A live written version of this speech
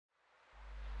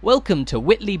Welcome to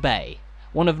Whitley Bay,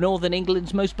 one of northern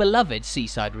England's most beloved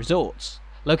seaside resorts,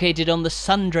 located on the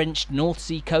sun-drenched North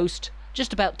Sea coast,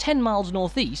 just about 10 miles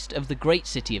northeast of the great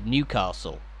city of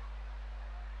Newcastle.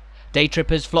 Day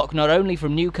trippers flock not only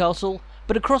from Newcastle,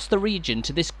 but across the region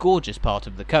to this gorgeous part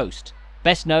of the coast,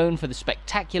 best known for the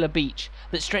spectacular beach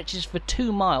that stretches for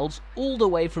 2 miles all the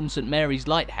way from St Mary's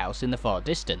Lighthouse in the far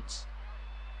distance.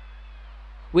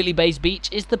 Whitley Bay's beach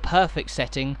is the perfect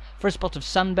setting for a spot of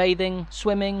sunbathing,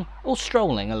 swimming, or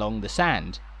strolling along the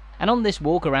sand, and on this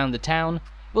walk around the town,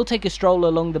 we'll take a stroll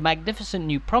along the magnificent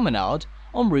new promenade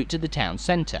en route to the town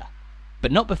centre,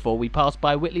 but not before we pass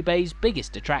by Whitley Bay's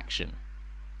biggest attraction.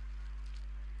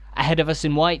 Ahead of us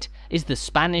in white is the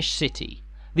Spanish City,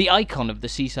 the icon of the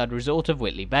seaside resort of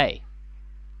Whitley Bay.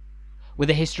 With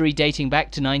a history dating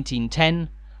back to 1910,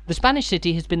 the Spanish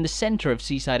City has been the centre of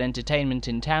seaside entertainment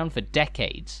in town for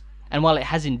decades, and while it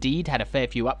has indeed had a fair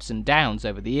few ups and downs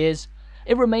over the years,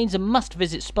 it remains a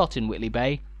must-visit spot in Whitley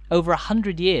Bay over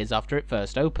 100 years after it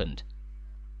first opened.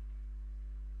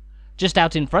 Just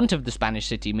out in front of the Spanish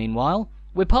City, meanwhile,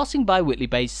 we're passing by Whitley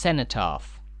Bay's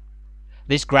Cenotaph.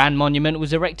 This grand monument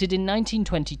was erected in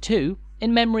 1922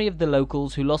 in memory of the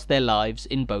locals who lost their lives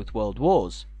in both World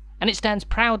Wars, and it stands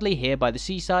proudly here by the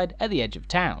seaside at the edge of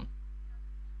town.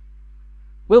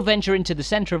 We'll venture into the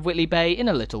centre of Whitley Bay in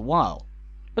a little while,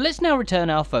 but let's now return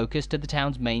our focus to the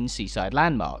town's main seaside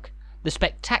landmark, the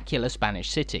spectacular Spanish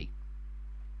City.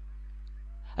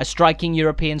 A striking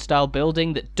European-style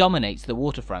building that dominates the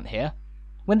waterfront here.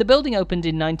 When the building opened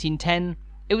in 1910,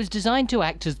 it was designed to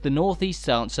act as the northeast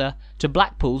answer to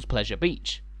Blackpool's Pleasure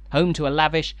Beach, home to a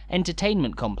lavish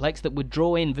entertainment complex that would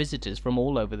draw in visitors from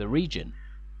all over the region.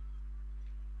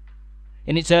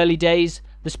 In its early days,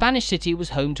 the Spanish City was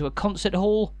home to a concert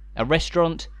hall, a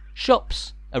restaurant,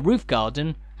 shops, a roof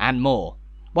garden, and more,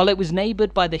 while it was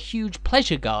neighboured by the huge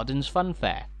Pleasure Gardens fun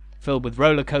fair, filled with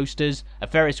roller coasters, a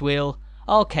Ferris wheel,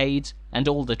 arcades, and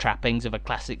all the trappings of a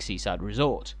classic seaside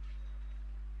resort.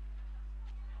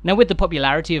 Now, with the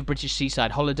popularity of British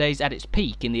seaside holidays at its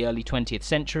peak in the early 20th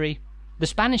century, the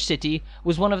Spanish City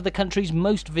was one of the country's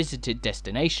most visited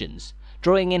destinations,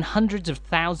 drawing in hundreds of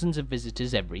thousands of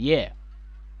visitors every year.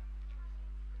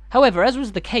 However, as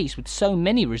was the case with so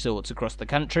many resorts across the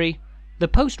country, the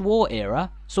post-war era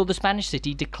saw the Spanish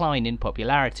City decline in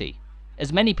popularity,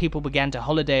 as many people began to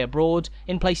holiday abroad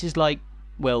in places like,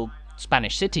 well,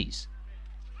 Spanish cities.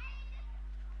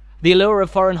 The allure of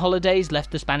foreign holidays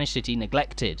left the Spanish City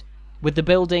neglected, with the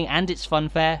building and its fun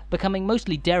fair becoming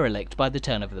mostly derelict by the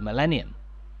turn of the millennium.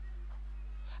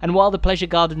 And while the Pleasure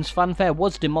Gardens fun fair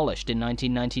was demolished in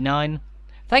 1999,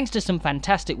 thanks to some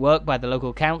fantastic work by the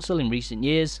local council in recent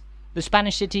years, the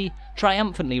Spanish City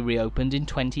triumphantly reopened in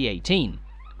 2018,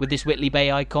 with this Whitley Bay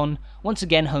icon once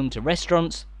again home to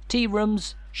restaurants, tea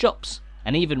rooms, shops,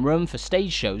 and even room for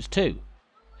stage shows too,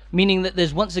 meaning that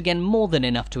there's once again more than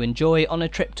enough to enjoy on a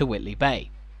trip to Whitley Bay.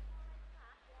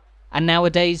 And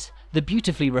nowadays, the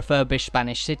beautifully refurbished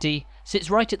Spanish City sits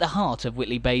right at the heart of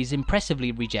Whitley Bay's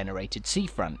impressively regenerated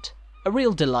seafront, a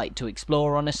real delight to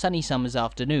explore on a sunny summer's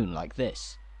afternoon like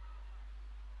this.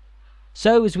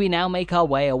 So as we now make our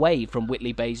way away from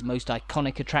Whitley Bay's most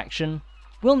iconic attraction,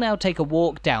 we'll now take a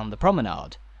walk down the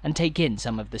promenade and take in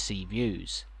some of the sea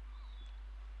views.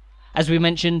 As we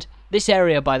mentioned, this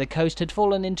area by the coast had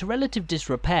fallen into relative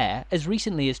disrepair as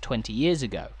recently as 20 years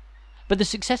ago, but the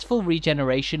successful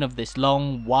regeneration of this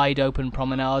long, wide-open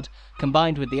promenade,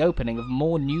 combined with the opening of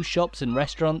more new shops and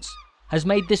restaurants, has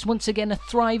made this once again a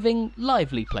thriving,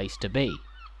 lively place to be.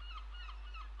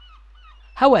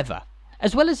 However,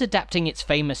 as well as adapting its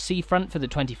famous seafront for the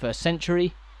 21st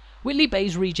century, Whitley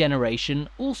Bay's regeneration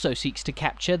also seeks to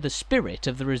capture the spirit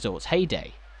of the resort's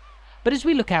heyday. But as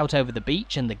we look out over the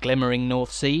beach and the glimmering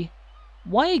North Sea,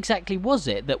 why exactly was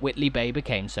it that Whitley Bay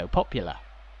became so popular?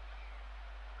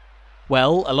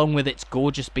 Well, along with its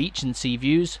gorgeous beach and sea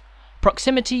views,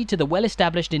 proximity to the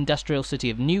well-established industrial city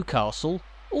of Newcastle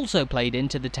also played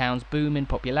into the town's boom in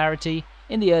popularity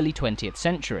in the early 20th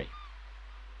century.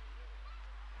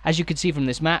 As you can see from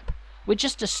this map, we're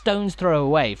just a stone's throw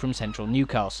away from central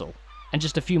Newcastle, and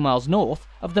just a few miles north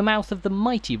of the mouth of the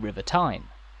mighty River Tyne.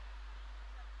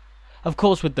 Of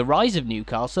course, with the rise of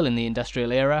Newcastle in the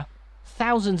industrial era,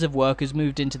 thousands of workers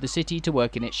moved into the city to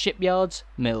work in its shipyards,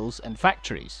 mills, and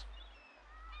factories.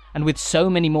 And with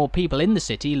so many more people in the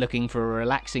city looking for a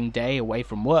relaxing day away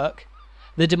from work,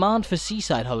 the demand for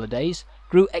seaside holidays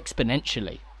grew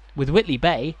exponentially, with Whitley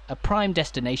Bay a prime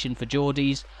destination for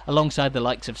Geordies alongside the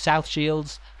likes of South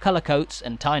Shields, Cullercoats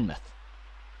and Tynemouth.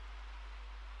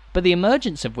 But the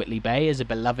emergence of Whitley Bay as a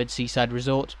beloved seaside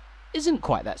resort isn't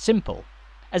quite that simple,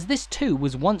 as this too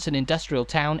was once an industrial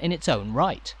town in its own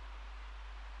right.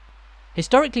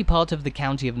 Historically part of the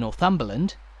county of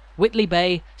Northumberland, Whitley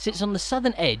Bay sits on the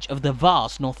southern edge of the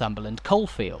vast Northumberland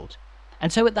coalfield,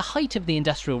 and so at the height of the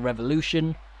Industrial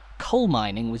Revolution, coal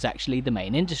mining was actually the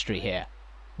main industry here,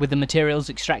 with the materials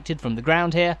extracted from the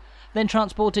ground here, then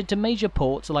transported to major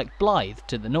ports like Blythe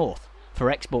to the north, for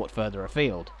export further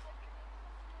afield.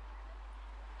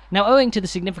 Now, owing to the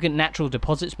significant natural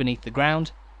deposits beneath the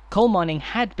ground, coal mining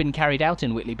had been carried out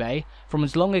in Whitley Bay from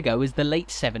as long ago as the late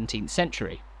 17th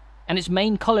century, and its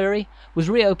main colliery was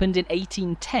reopened in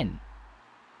 1810.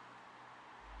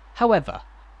 However,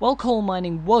 while coal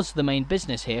mining was the main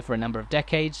business here for a number of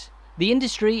decades, the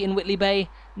industry in Whitley Bay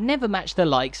never matched the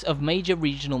likes of major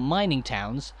regional mining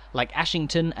towns like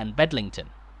Ashington and Bedlington.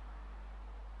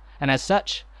 And as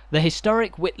such, the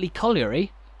historic Whitley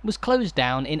Colliery was closed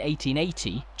down in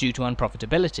 1880 due to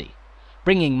unprofitability,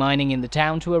 bringing mining in the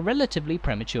town to a relatively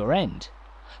premature end.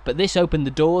 But this opened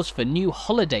the doors for new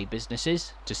holiday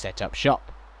businesses to set up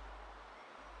shop.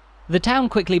 The town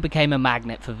quickly became a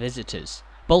magnet for visitors,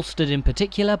 bolstered in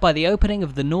particular by the opening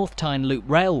of the North Tyne Loop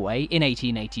Railway in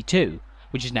 1882,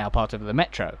 which is now part of the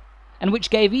Metro, and which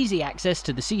gave easy access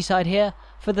to the seaside here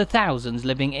for the thousands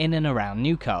living in and around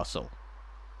Newcastle.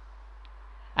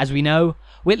 As we know,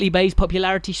 Whitley Bay's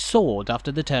popularity soared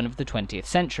after the turn of the 20th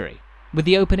century, with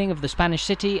the opening of the Spanish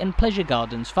City and Pleasure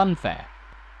Gardens Fun Fair,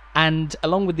 and,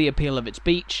 along with the appeal of its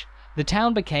beach, the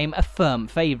town became a firm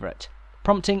favourite,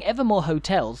 prompting ever more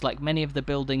hotels like many of the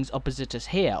buildings opposite us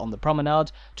here on the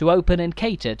promenade to open and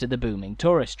cater to the booming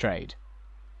tourist trade.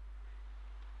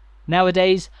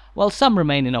 Nowadays, while some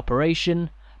remain in operation,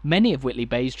 many of Whitley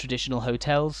Bay's traditional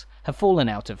hotels have fallen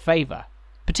out of favour,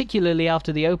 particularly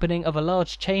after the opening of a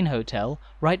large chain hotel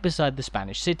right beside the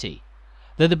Spanish City,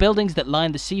 though the buildings that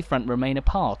line the seafront remain a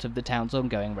part of the town's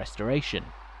ongoing restoration.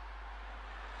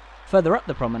 Further up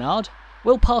the promenade,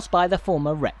 we'll pass by the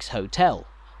former Rex Hotel,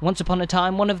 once upon a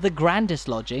time one of the grandest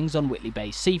lodgings on Whitley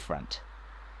Bay's seafront.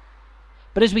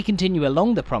 But as we continue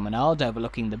along the promenade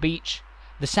overlooking the beach,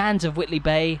 the sands of Whitley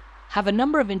Bay have a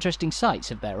number of interesting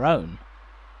sights of their own.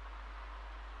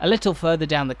 A little further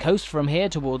down the coast from here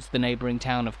towards the neighbouring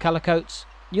town of Cullercoats,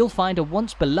 you'll find a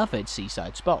once beloved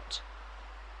seaside spot.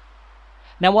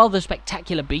 Now, while the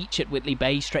spectacular beach at Whitley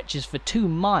Bay stretches for 2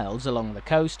 miles along the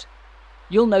coast,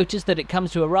 you'll notice that it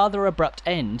comes to a rather abrupt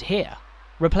end here,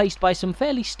 replaced by some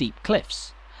fairly steep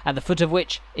cliffs, at the foot of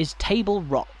which is Table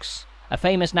Rocks, a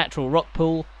famous natural rock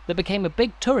pool that became a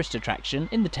big tourist attraction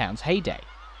in the town's heyday.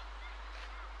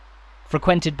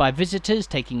 Frequented by visitors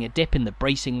taking a dip in the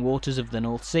bracing waters of the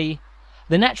North Sea,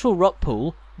 the natural rock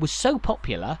pool was so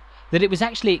popular that it was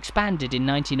actually expanded in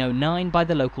 1909 by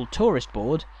the local tourist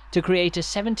board to create a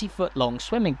 70-foot-long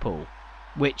swimming pool,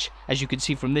 which, as you can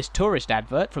see from this tourist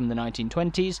advert from the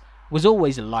 1920s, was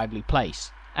always a lively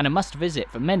place, and a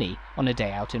must-visit for many on a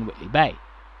day out in Whitley Bay.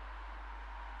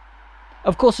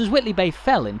 Of course, as Whitley Bay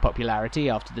fell in popularity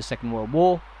after the Second World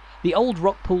War, the old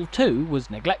rock pool too was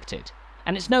neglected,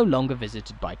 and it's no longer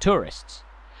visited by tourists.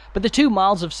 But the 2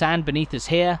 miles of sand beneath us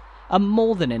here are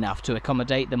more than enough to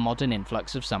accommodate the modern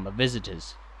influx of summer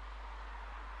visitors.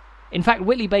 In fact,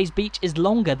 Whitley Bay's beach is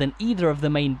longer than either of the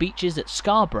main beaches at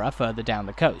Scarborough further down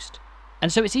the coast,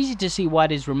 and so it's easy to see why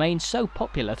it has remained so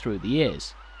popular through the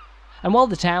years. And while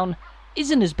the town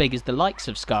isn't as big as the likes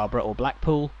of Scarborough or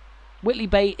Blackpool, Whitley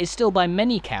Bay is still by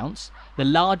many counts the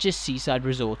largest seaside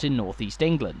resort in northeast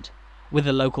England, with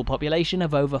a local population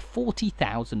of over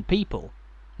 40,000 people,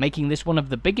 making this one of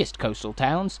the biggest coastal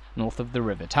towns north of the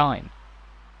River Tyne.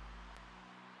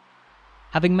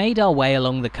 Having made our way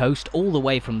along the coast all the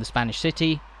way from the Spanish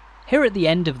City, here at the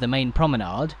end of the main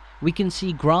promenade we can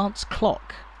see Grant's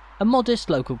Clock, a modest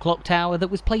local clock tower that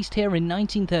was placed here in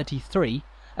 1933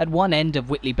 at one end of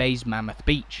Whitley Bay's Mammoth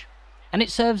Beach, and it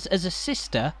serves as a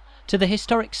sister to the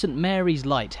historic St Mary's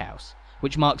Lighthouse,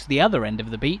 which marks the other end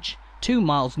of the beach 2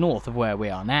 miles north of where we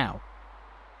are now.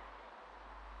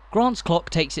 Grant's Clock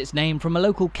takes its name from a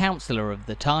local councillor of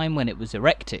the time when it was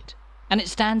erected, and it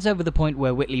stands over the point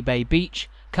where Whitley Bay Beach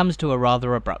comes to a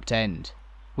rather abrupt end,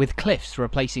 with cliffs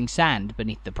replacing sand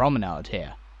beneath the promenade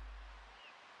here.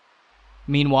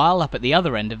 Meanwhile, up at the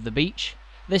other end of the beach,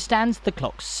 there stands the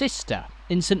clock's sister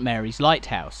in St Mary's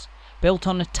Lighthouse, built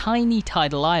on a tiny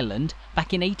tidal island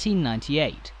back in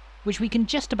 1898, which we can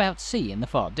just about see in the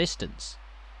far distance.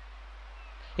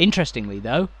 Interestingly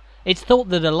though, it's thought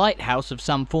that a lighthouse of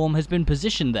some form has been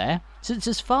positioned there since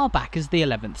as far back as the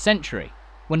 11th century,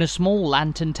 when a small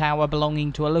lantern tower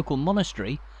belonging to a local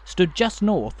monastery stood just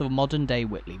north of modern-day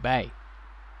Whitley Bay.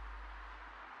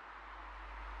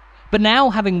 But now,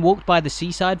 having walked by the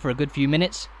seaside for a good few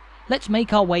minutes, let's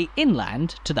make our way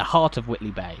inland to the heart of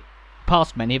Whitley Bay,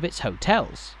 past many of its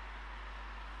hotels.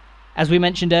 As we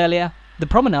mentioned earlier, the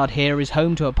promenade here is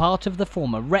home to a part of the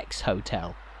former Rex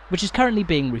Hotel, which is currently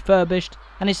being refurbished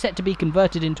and is set to be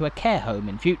converted into a care home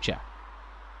in future.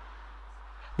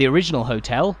 The original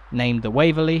hotel, named the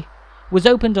Waverley, was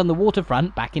opened on the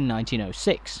waterfront back in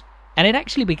 1906, and it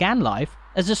actually began life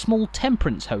as a small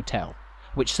temperance hotel,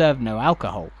 which served no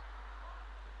alcohol.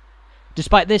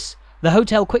 Despite this, the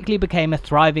hotel quickly became a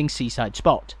thriving seaside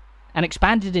spot, and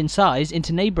expanded in size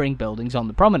into neighbouring buildings on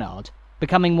the promenade,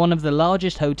 becoming one of the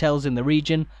largest hotels in the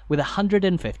region with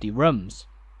 150 rooms.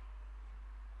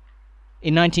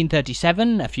 In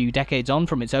 1937, a few decades on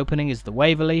from its opening as the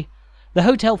Waverley, the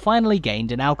hotel finally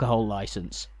gained an alcohol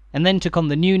licence, and then took on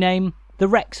the new name, the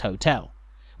Rex Hotel,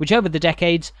 which over the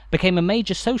decades became a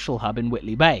major social hub in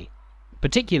Whitley Bay,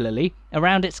 particularly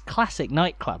around its classic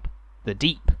nightclub, the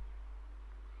Deep.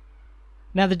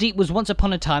 Now, the Deep was once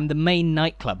upon a time the main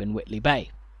nightclub in Whitley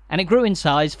Bay, and it grew in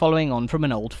size following on from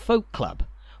an old folk club,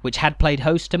 which had played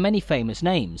host to many famous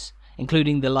names,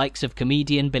 including the likes of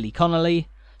comedian Billy Connolly,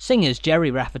 singers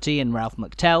Jerry Rafferty and Ralph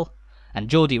McTell, and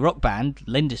Geordie rock band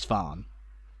Lindisfarne.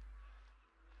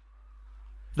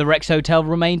 The Rex Hotel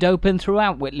remained open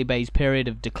throughout Whitley Bay's period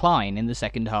of decline in the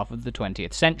second half of the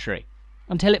 20th century,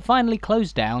 until it finally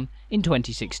closed down in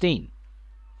 2016.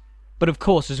 But of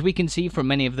course, as we can see from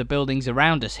many of the buildings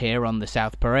around us here on the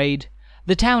South Parade,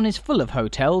 the town is full of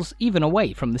hotels even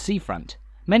away from the seafront,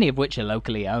 many of which are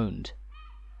locally owned.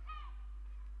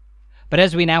 But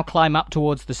as we now climb up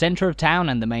towards the centre of town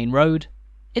and the main road,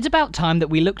 it's about time that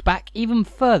we looked back even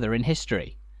further in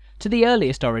history, to the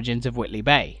earliest origins of Whitley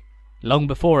Bay, long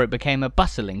before it became a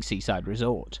bustling seaside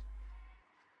resort.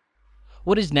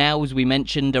 What is now, as we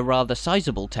mentioned, a rather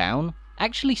sizable town,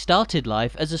 actually started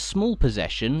life as a small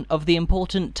possession of the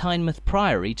important Tynemouth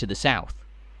Priory to the south.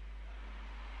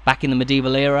 Back in the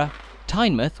medieval era,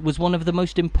 Tynemouth was one of the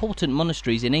most important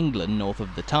monasteries in England north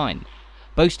of the Tyne,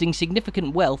 boasting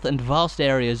significant wealth and vast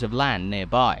areas of land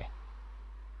nearby.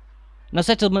 Now,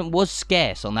 settlement was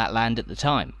scarce on that land at the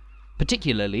time,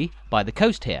 particularly by the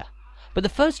coast here, but the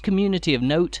first community of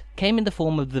note came in the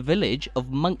form of the village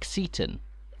of Monk Seaton,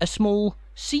 a small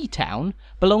sea town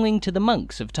belonging to the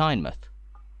monks of Tynemouth.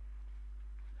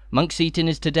 Monk Seaton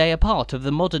is today a part of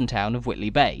the modern town of Whitley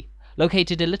Bay,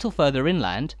 located a little further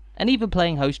inland and even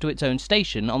playing host to its own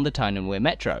station on the Tyne and Wear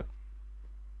Metro.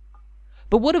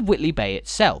 But what of Whitley Bay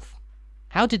itself?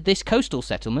 How did this coastal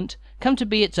settlement come to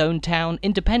be its own town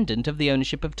independent of the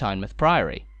ownership of Tynemouth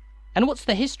Priory? And what's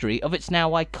the history of its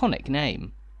now iconic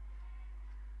name?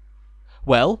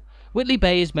 Well, Whitley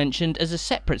Bay is mentioned as a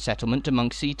separate settlement to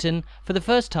Monk Seaton for the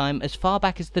first time as far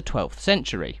back as the 12th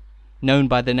century, known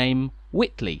by the name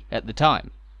Whitley at the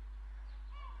time.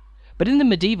 But in the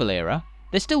medieval era,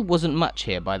 there still wasn't much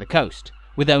here by the coast,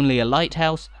 with only a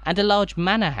lighthouse and a large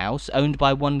manor house owned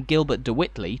by one Gilbert de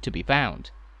Whitley to be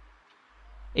found.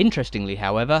 Interestingly,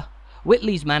 however,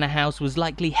 Whitley's manor house was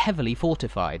likely heavily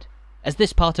fortified, as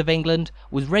this part of England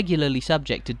was regularly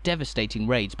subject to devastating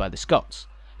raids by the Scots,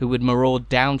 who would maraud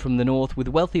down from the north with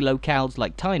wealthy locales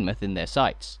like Tynemouth in their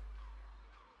sights.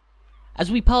 As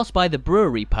we pass by the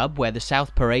Brewery pub where the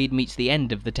South Parade meets the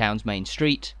end of the town's main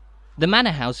street, the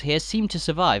manor house here seemed to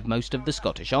survive most of the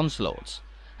Scottish onslaughts,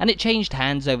 and it changed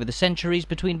hands over the centuries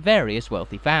between various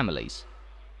wealthy families.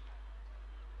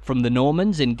 From the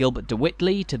Normans in Gilbert de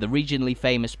Whitley to the regionally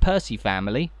famous Percy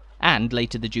family, and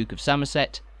later the Duke of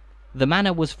Somerset, the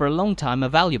manor was for a long time a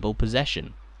valuable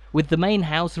possession, with the main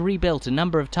house rebuilt a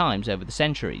number of times over the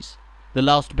centuries, the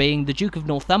last being the Duke of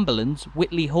Northumberland's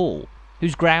Whitley Hall,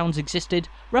 whose grounds existed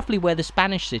roughly where the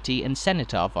Spanish city and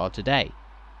cenotaph are today.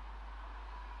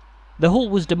 The hall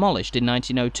was demolished in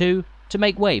 1902 to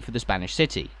make way for the Spanish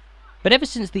city, but ever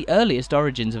since the earliest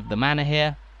origins of the manor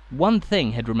here, one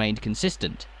thing had remained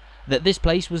consistent, that this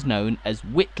place was known as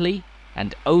Whitley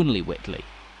and only Whitley.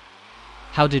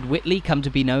 How did Whitley come to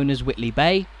be known as Whitley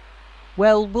Bay?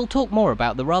 Well, we'll talk more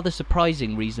about the rather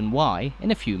surprising reason why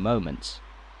in a few moments.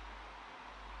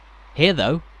 Here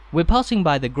though, we're passing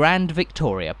by the Grand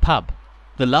Victoria pub,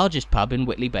 the largest pub in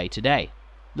Whitley Bay today,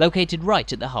 located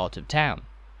right at the heart of town.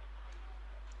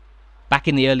 Back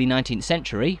in the early 19th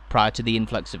century, prior to the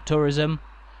influx of tourism,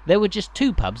 there were just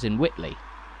 2 pubs in Whitley,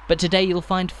 but today you'll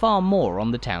find far more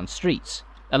on the town's streets,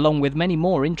 along with many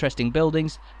more interesting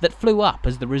buildings that flew up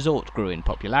as the resort grew in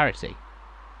popularity.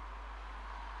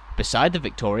 Beside the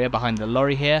Victoria behind the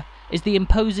lorry here is the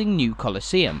imposing new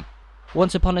Coliseum,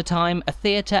 once upon a time a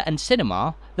theatre and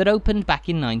cinema that opened back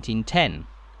in 1910,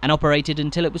 and operated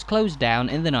until it was closed down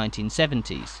in the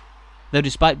 1970s, though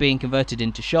despite being converted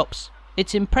into shops,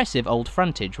 its impressive old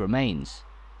frontage remains.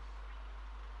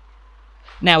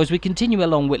 Now, as we continue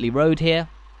along Whitley Road here,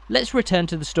 let's return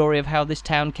to the story of how this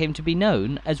town came to be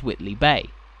known as Whitley Bay.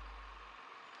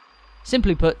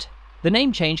 Simply put, the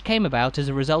name change came about as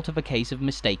a result of a case of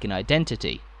mistaken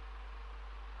identity.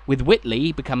 With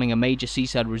Whitley becoming a major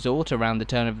seaside resort around the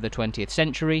turn of the 20th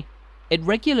century, it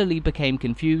regularly became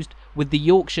confused with the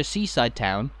Yorkshire seaside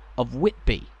town of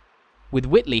Whitby, with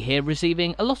Whitley here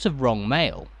receiving a lot of wrong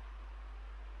mail.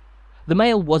 The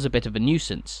mail was a bit of a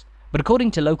nuisance, but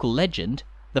according to local legend,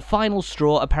 the final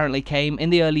straw apparently came in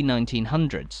the early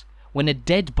 1900s, when a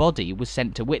dead body was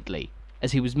sent to Whitley,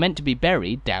 as he was meant to be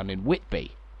buried down in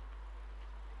Whitby.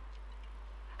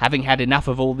 Having had enough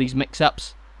of all these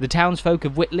mix-ups, the townsfolk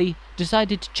of Whitley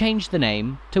decided to change the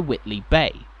name to Whitley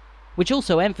Bay, which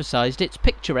also emphasised its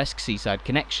picturesque seaside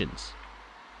connections.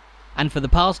 And for the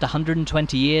past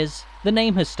 120 years, the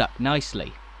name has stuck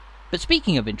nicely. But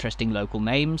speaking of interesting local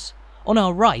names, on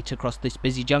our right across this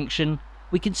busy junction,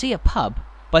 we can see a pub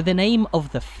by the name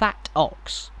of the Fat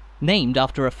Ox, named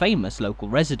after a famous local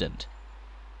resident.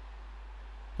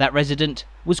 That resident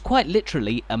was quite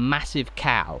literally a massive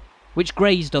cow, which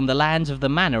grazed on the lands of the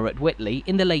manor at Whitley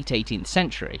in the late 18th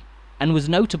century, and was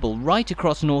notable right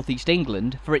across northeast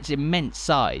England for its immense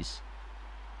size.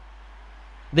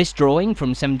 This drawing from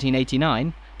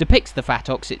 1789 depicts the Fat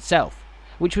Ox itself,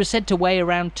 which was said to weigh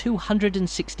around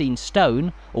 216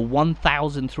 stone, or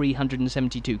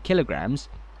 1,372 kilograms,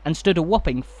 and stood a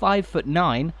whopping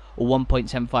 5'9", or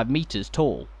 1.75 meters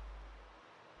tall.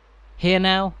 Here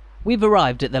now, we've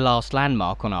arrived at the last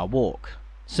landmark on our walk,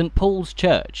 St Paul's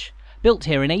Church, built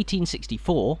here in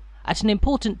 1864 at an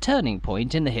important turning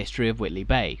point in the history of Whitley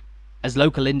Bay, as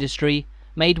local industry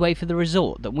made way for the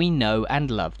resort that we know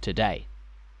and love today.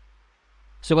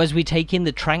 So as we take in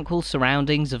the tranquil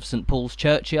surroundings of St Paul's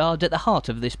Churchyard at the heart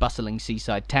of this bustling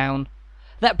seaside town,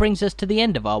 that brings us to the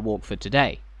end of our walk for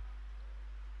today.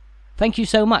 Thank you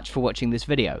so much for watching this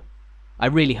video. I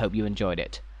really hope you enjoyed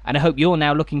it, and I hope you're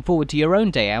now looking forward to your own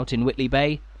day out in Whitley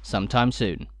Bay sometime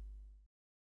soon.